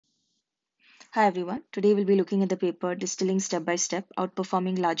Hi everyone. Today we'll be looking at the paper Distilling Step by Step,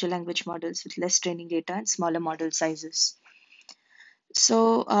 Outperforming Larger Language Models with Less Training Data and Smaller Model Sizes.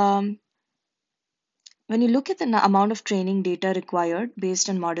 So, when you look at the amount of training data required based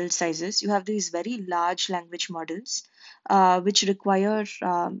on model sizes, you have these very large language models which require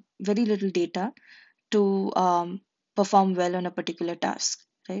very little data to perform well on a particular task,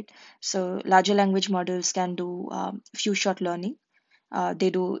 right? So, larger language models can do few shot learning. They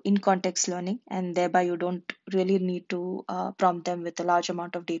do in context learning, and thereby you don't really need to prompt them with a large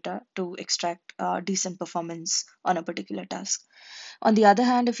amount of data to extract decent performance on a particular task. On the other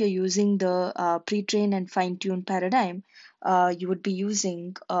hand, if you're using the pre-train and fine-tune paradigm, you would be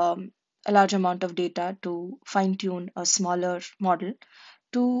using a large amount of data to fine-tune a smaller model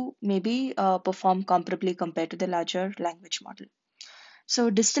to maybe perform comparably compared to the larger language model. So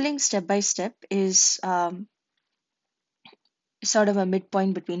distilling step by step is sort of a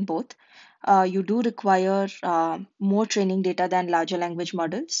midpoint between both. You do require more training data than larger language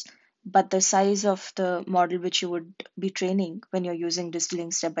models, but the size of the model which you would be training when you're using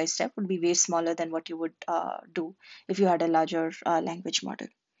distilling step by step would be way smaller than what you would do if you had a larger language model.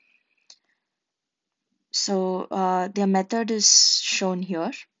 So their method is shown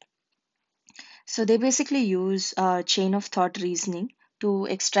here. So they basically use chain of thought reasoning to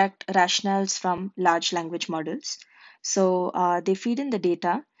extract rationales from large language models. So they feed in the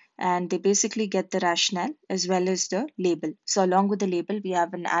data and they basically get the rationale as well as the label. So along with the label, we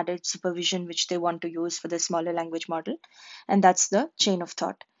have an added supervision which they want to use for the smaller language model, and that's the chain of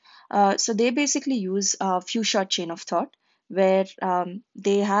thought. So they basically use a few shot chain of thought where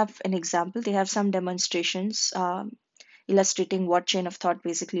they have an example, they have some demonstrations illustrating what chain of thought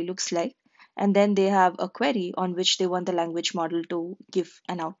basically looks like, and then they have a query on which they want the language model to give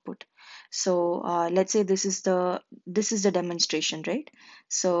an output. So let's say this is the demonstration, right?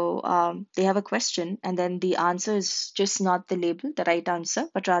 So they have a question, and then the answer is just not the label, the right answer,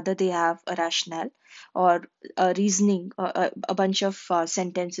 but rather they have a rationale or a reasoning, a bunch of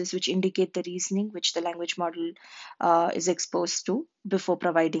sentences which indicate the reasoning which the language model is exposed to before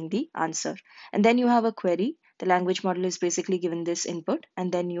providing the answer. And then you have a query. The language model is basically given this input,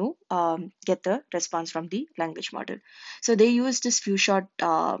 and then you get the response from the language model. So they use this few shot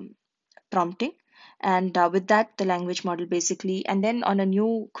prompting, and with that the language model basically, and then on a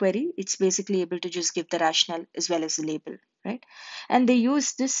new query it's basically able to just give the rationale as well as the label, right? And they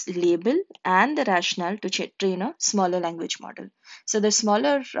use this label and the rationale to train a smaller language model. So the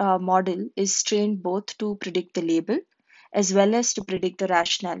smaller model is trained both to predict the label as well as to predict the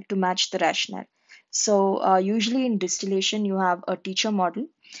rationale, to match the rationale. So usually in distillation you have a teacher model,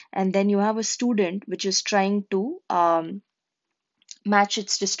 and then you have a student which is trying to match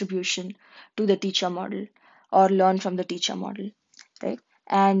its distribution to the teacher model or learn from the teacher model, right?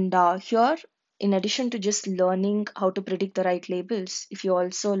 And here, in addition to just learning how to predict the right labels, if you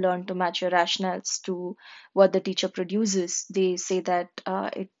also learn to match your rationales to what the teacher produces, they say that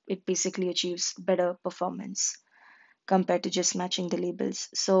it basically achieves better performance compared to just matching the labels.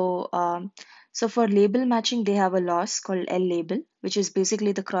 So for label matching, they have a loss called L label, which is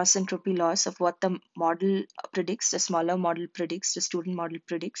basically the cross entropy loss of what the model predicts, the smaller model predicts, the student model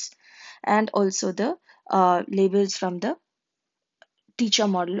predicts, and also the labels from the teacher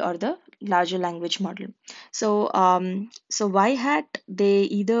model or the larger language model. So Y hat, they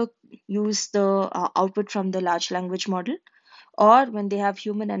either use the output from the large language model, or when they have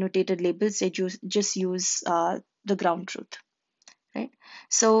human annotated labels, they just use the ground truth, right?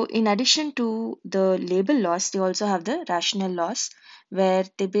 So in addition to the label loss, they also have the rational loss, where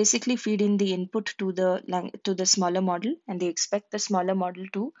they basically feed in the input to the smaller model, and they expect the smaller model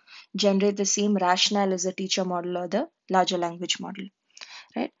to generate the same rationale as the teacher model or the larger language model,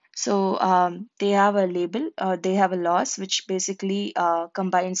 right? So they have a label, they have a loss which basically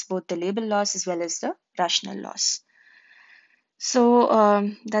combines both the label loss as well as the rational loss.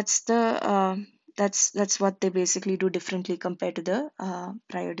 So that's what they basically do differently compared to the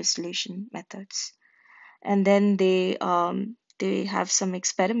prior distillation methods. And then they have some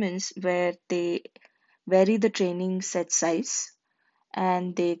experiments where they vary the training set size,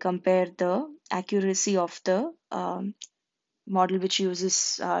 and they compare the accuracy of the model which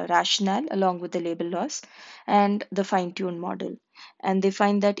uses rationale along with the label loss and the fine-tuned model. And they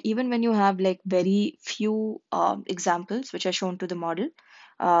find that even when you have like very few examples which are shown to the model,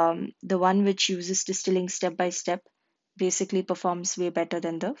 the one which uses distilling step by step basically performs way better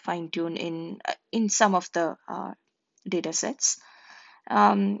than the fine-tune in some of the data sets.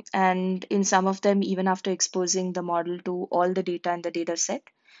 And in some of them, even after exposing the model to all the data in the data set,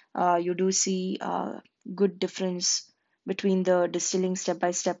 you do see good difference between the distilling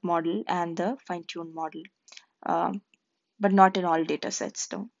step-by-step model and the fine-tuned model, um, but not in all data sets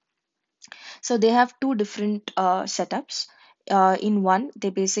though. So they have two different setups. In one, they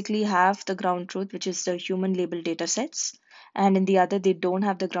basically have the ground truth, which is the human labeled data sets, and in the other, they don't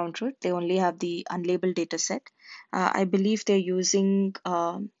have the ground truth. They only have the unlabeled data set. I believe they're using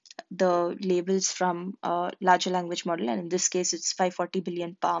the labels from a larger language model, and in this case, it's 540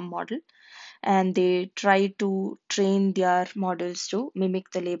 billion palm model. And they try to train their models to mimic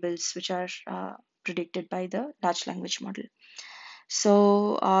the labels which are predicted by the large language model.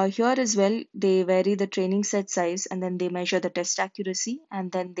 So here as well, they vary the training set size and then they measure the test accuracy,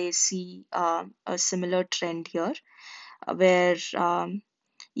 and then they see a similar trend here where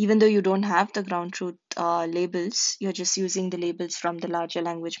even though you don't have the ground truth labels, you're just using the labels from the larger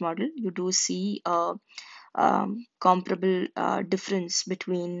language model, you do see a comparable difference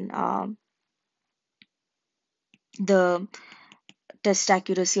between the test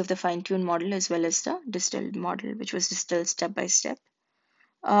accuracy of the fine-tuned model as well as the distilled model, which was distilled step by step.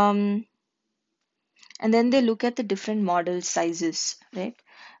 Um, and then they look at the different model sizes, right?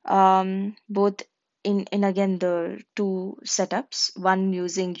 Both in again the two setups, one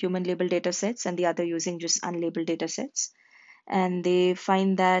using human labeled data sets and the other using just unlabeled data sets. And they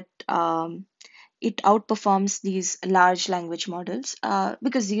find that it outperforms these large language models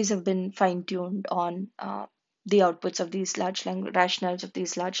because these have been fine-tuned on the outputs of these large language rationales of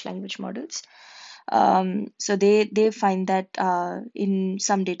these large language models. So they find that in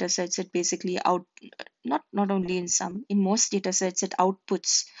some data sets it basically out not only in some, in most data sets it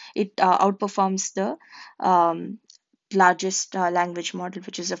outperforms the um, largest language model,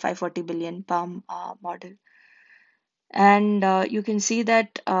 which is a 540 billion palm model. And you can see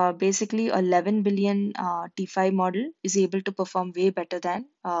that basically a 11 billion T5 model is able to perform way better than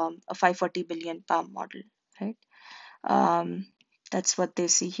a 540 billion palm model, right? Um, that's what they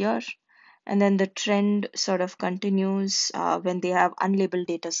see here. And then the trend sort of continues when they have unlabeled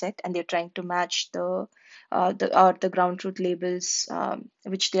data set and they're trying to match the ground truth labels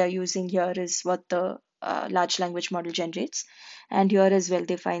which they are using here is what the large language model generates. And here as well,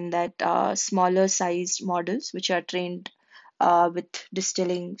 they find that smaller sized models which are trained with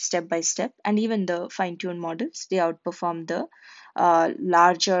distilling step by step, and even the fine-tuned models, they outperform the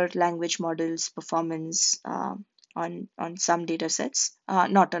larger language models performance on some data sets,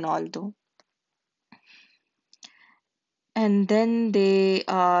 not on all though. And then they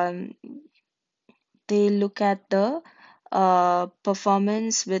look at the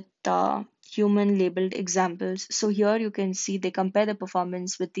performance with human labeled examples. So here you can see they compare the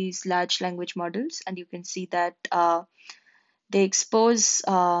performance with these large language models, and you can see that they expose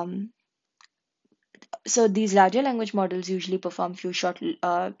so these larger language models usually perform few shot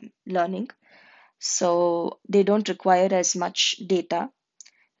learning, so they don't require as much data,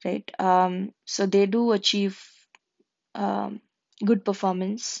 right? So they do achieve um, good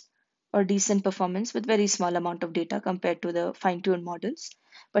performance or decent performance with very small amount of data compared to the fine-tuned models.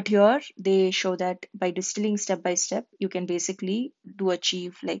 But here they show that by distilling step by step, you can basically do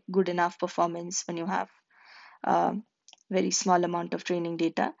achieve like good enough performance when you have very small amount of training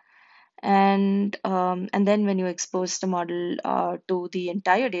data. And then when you expose the model to the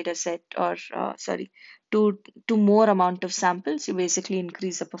entire data set, or sorry, to more amount of samples, you basically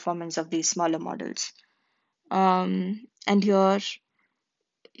increase the performance of these smaller models. And here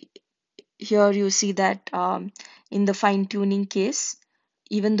you see that in the fine tuning case,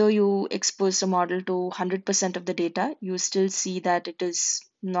 even though you expose the model to 100% of the data, you still see that it is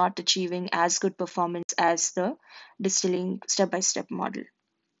not achieving as good performance as the distilling step by step model.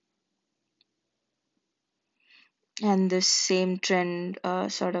 And this same trend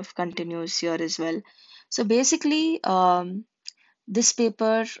sort of continues here as well. So basically, this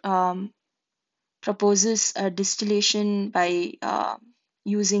paper proposes a distillation by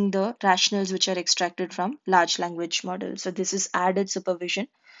using the rationals which are extracted from large language models. So this is added supervision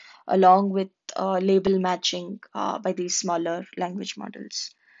along with label matching by these smaller language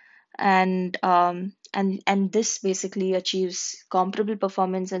models. And this basically achieves comparable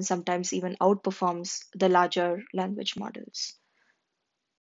performance and sometimes even outperforms the larger language models.